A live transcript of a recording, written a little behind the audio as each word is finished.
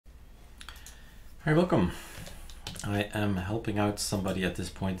Hi, welcome. I am helping out somebody at this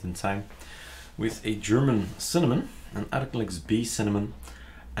point in time with a German cinnamon, an ArcoLinuxB Cinnamon,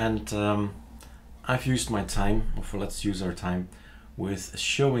 and I've used my time, or let's use our time, with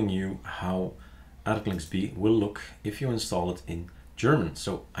showing you how ArcoLinuxB will look if you install it in German,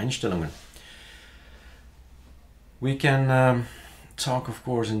 so Einstellungen. We can talk, of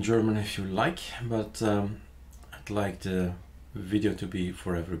course, in German if you like, but I'd like the video to be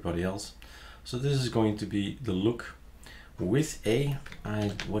for everybody else. So this is going to be the look with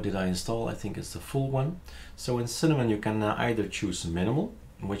what did I install? I think it's the full one. So in Cinnamon you can either choose minimal,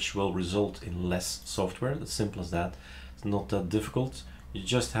 which will result in less software. It's simple as that. It's not that difficult. You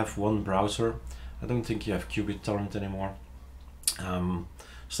just have one browser. I don't think you have qBittorrent anymore.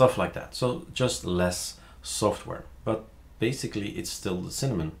 Stuff like that. So just less software. But basically it's still the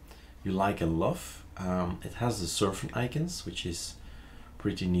Cinnamon you like and love. It has the surfing icons, which is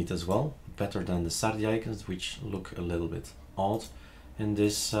pretty neat as well. Better than the sardi icons, which look a little bit odd in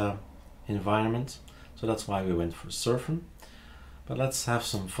this environment. So that's why we went for surfing. But let's have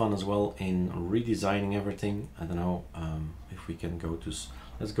some fun as well in redesigning everything. I don't know if we can go to,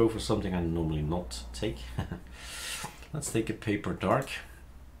 let's go for something I normally not take. Let's take a paper dark.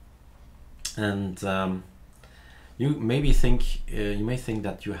 And you may think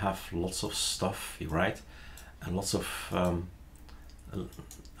that you have lots of stuff, right? And lots of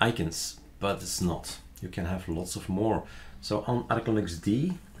icons, but it's not. You can have lots of more. So on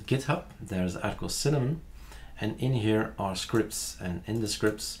ArcoLinuxD GitHub, there's Arco Cinnamon, and in here are scripts, and in the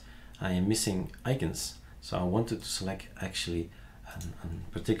scripts I am missing icons. So I wanted to select actually a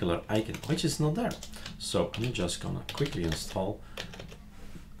particular icon, which is not there. So I'm just gonna quickly install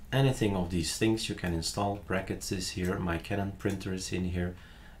anything of these things you can install. Brackets is here, my Canon printer is in here,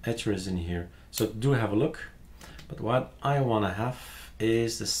 Etcher is in here. So do have a look. But what I want to have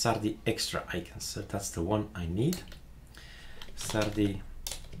is the sardi-extra icons. So that's the one I need. Sardi-extra.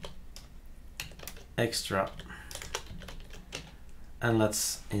 And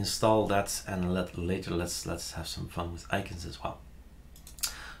let's install that, and later let's have some fun with icons as well.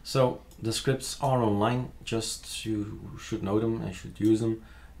 So the scripts are online, just you should know them and should use them,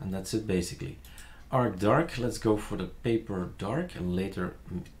 and that's it basically. Arc dark, let's go for the paper dark and later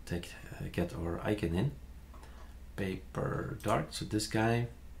get our icon in. Paper dark, so this guy.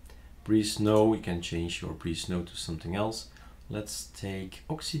 Breeze snow, you can change your breeze snow to something else. Let's take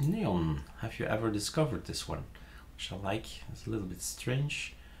oxy neon. Have you ever discovered this one? Which I like. It's a little bit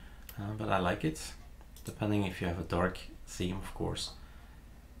strange, but I like it, depending if you have a dark theme, of course,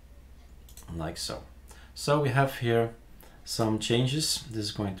 like so. So we have here some changes. This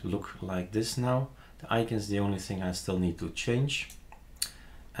is going to look like this now. The icon is the only thing I still need to change.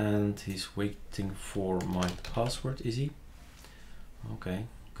 And he's waiting for my password, is he? Okay,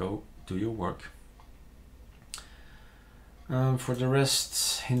 go do your work. For the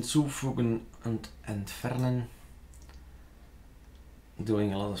rest, hinzufügen und entfernen.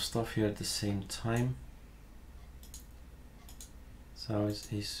 Doing a lot of stuff here at the same time. So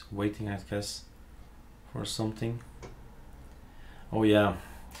he's waiting, I guess, for something. Oh yeah.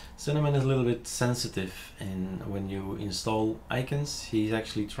 Cinnamon is a little bit sensitive, and when you install icons, he's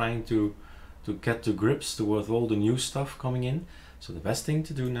actually trying to get to grips with all the new stuff coming in. So the best thing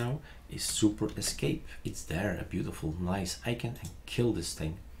to do now is super escape. It's there, a beautiful, nice icon, and kill this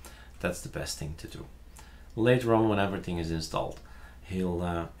thing. That's the best thing to do. Later on, when everything is installed,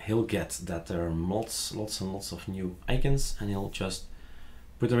 he'll get that there are lots and lots of new icons, and he'll just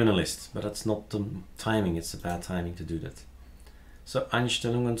put them in a list. But that's not the timing. It's a bad timing to do that. So,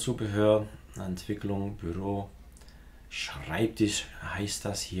 Einstellungen, Zubehör, Entwicklung, Büro, Schreibtisch heißt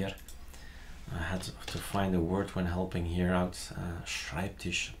das hier. I had to find a word when helping here out.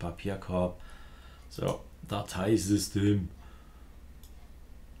 Schreibtisch, Papierkorb. So, das heißt es dem.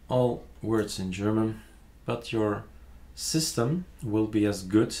 All words in German, but your system will be as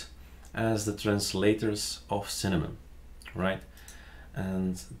good as the translators of Cinnamon, right?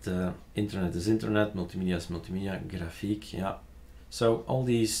 And the internet is internet, multimedia is multimedia, graphic, yeah. So all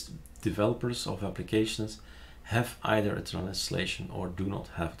these developers of applications have either a translation or do not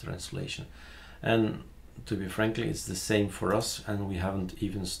have a translation. And to be frankly, it's the same for us, and we haven't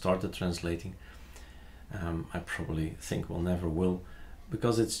even started translating. I probably think we'll never will,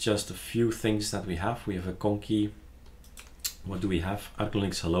 because it's just a few things that we have. We have a conky. What do we have?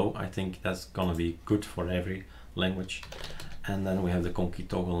 ArcoLinux Hello. I think that's gonna be good for every language. And then we have the conky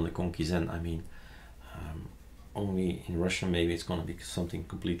toggle and the conky zen. I mean, only in Russian maybe it's going to be something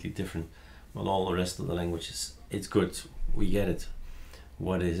completely different, but all the rest of the languages, it's good. We get it,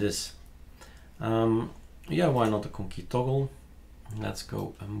 what it is. Yeah, why not the conky toggle? Let's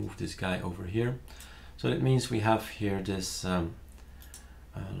go and move this guy over here. So that means we have here this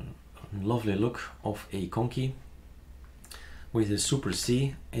lovely look of a conky with the Super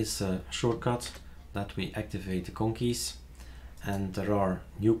C. Is a shortcut that we activate the conkeys, and there are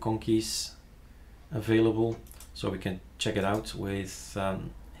new conkeys available, so we can check it out with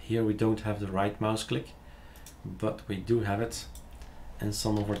here we don't have the right mouse click, but we do have it in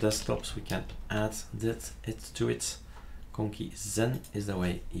some of our desktops. We can add it to it. Conky Zen is the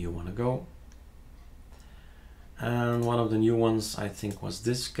way you want to go. And one of the new ones I think was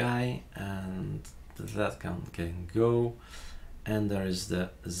this guy, and that can go. And there is the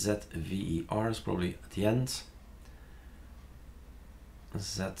ZVER, is probably at the end.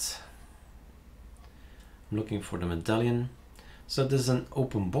 Z. I'm looking for the medallion. So there's an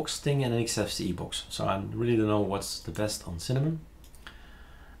open box thing and an XFCE box. So I really don't know what's the best on Cinnamon.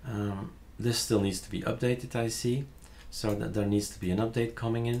 This still needs to be updated, I see. So that there needs to be an update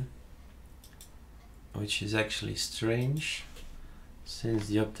coming in, which is actually strange since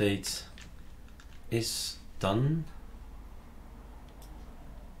the update is done.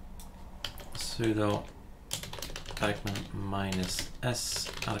 Sudo pacman -s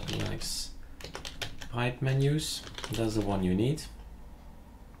ArcoLinux pipe menus. That's the one you need.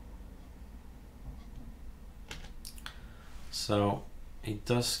 So it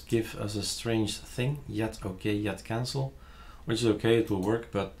does give us a strange thing, yet okay, yet cancel, which is okay, it will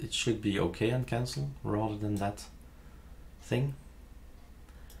work, but it should be okay and cancel rather than that thing.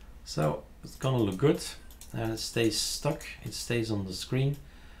 So it's gonna look good, and it stays stuck, it stays on the screen.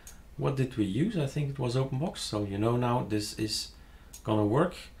 What did we use? I think it was OpenBox, so you know now this is gonna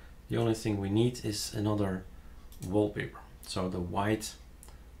work. The only thing we need is another wallpaper. So the white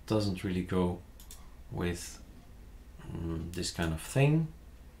doesn't really go with this kind of thing.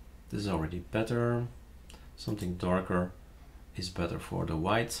 This is already better. Something darker is better for the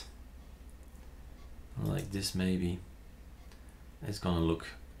white. Like this maybe. It's gonna look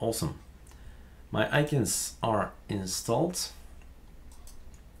awesome. My icons are installed,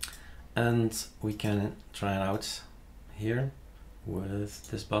 and we can try it out here with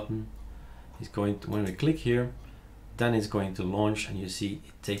this button. It's going to, when we click here, then it's going to launch, and you see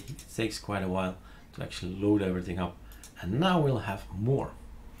it takes quite a while to actually load everything up. And now we'll have more.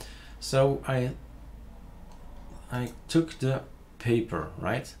 So I took the paper,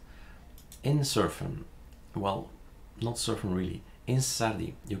 right? In Surfn, well, not Surfn really, in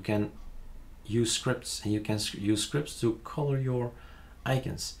Sardi, you can use scripts, and you can use scripts to color your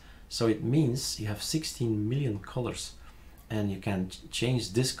icons. So it means you have 16 million colors, and you can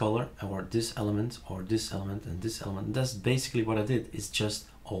change this color or this element or this element and this element. That's basically what I did. It's just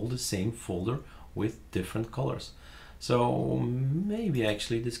all the same folder with different colors. So maybe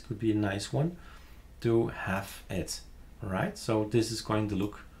actually this could be a nice one to have it, right? So this is going to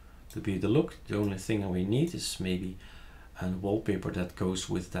be the look. The only thing we need is maybe a wallpaper that goes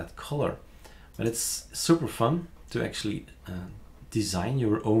with that color. But it's super fun to actually design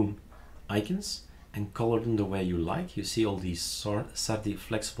your own icons and color them the way you like. You see all these Sardi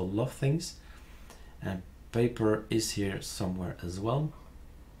flexible love things, and paper is here somewhere as well.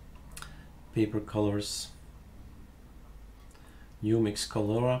 Paper colors. Numix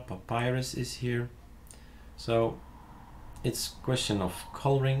Colora Papyrus is here. So it's a question of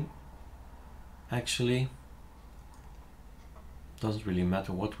coloring. Actually, doesn't really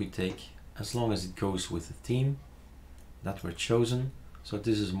matter what we take as long as it goes with the theme that we're chosen. So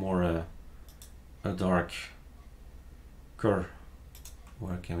this is more a dark cur.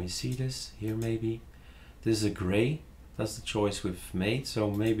 Where can we see this? Here maybe. This is a gray. That's the choice we've made. So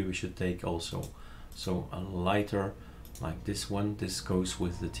maybe we should take also a lighter, like this one. This goes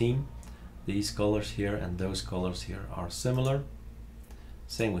with the theme. These colors here and those colors here are similar.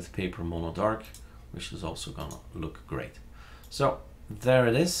 Same with paper mono dark, which is also gonna look great. So there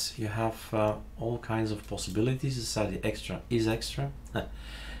it is. You have all kinds of possibilities. The sardi-extra is extra.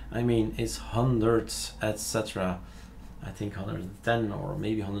 I mean, it's hundreds, etc. I think 110 or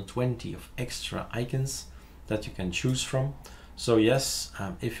maybe 120 of extra icons that you can choose from. So yes,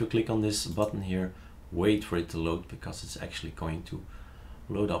 if you click on this button here, wait for it to load, because it's actually going to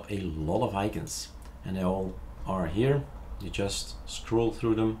load up a lot of icons, and they all are here. You just scroll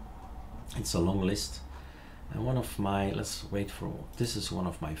through them. It's a long list. And one of my, let's wait for, this is one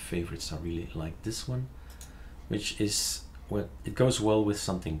of my favorites. I really like this one, which is what it goes well with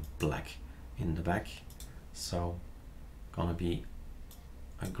something black in the back. So gonna be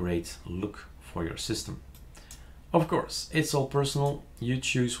a great look for your system. Of course, it's all personal. You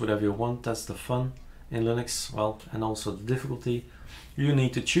choose whatever you want. That's the fun in Linux. Well, and also the difficulty you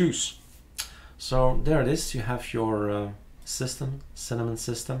need to choose. So there it is. You have your system, Cinnamon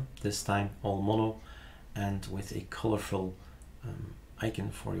system, this time all mono and with a colorful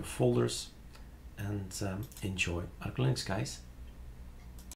icon for your folders. And enjoy ArcoLinux, guys.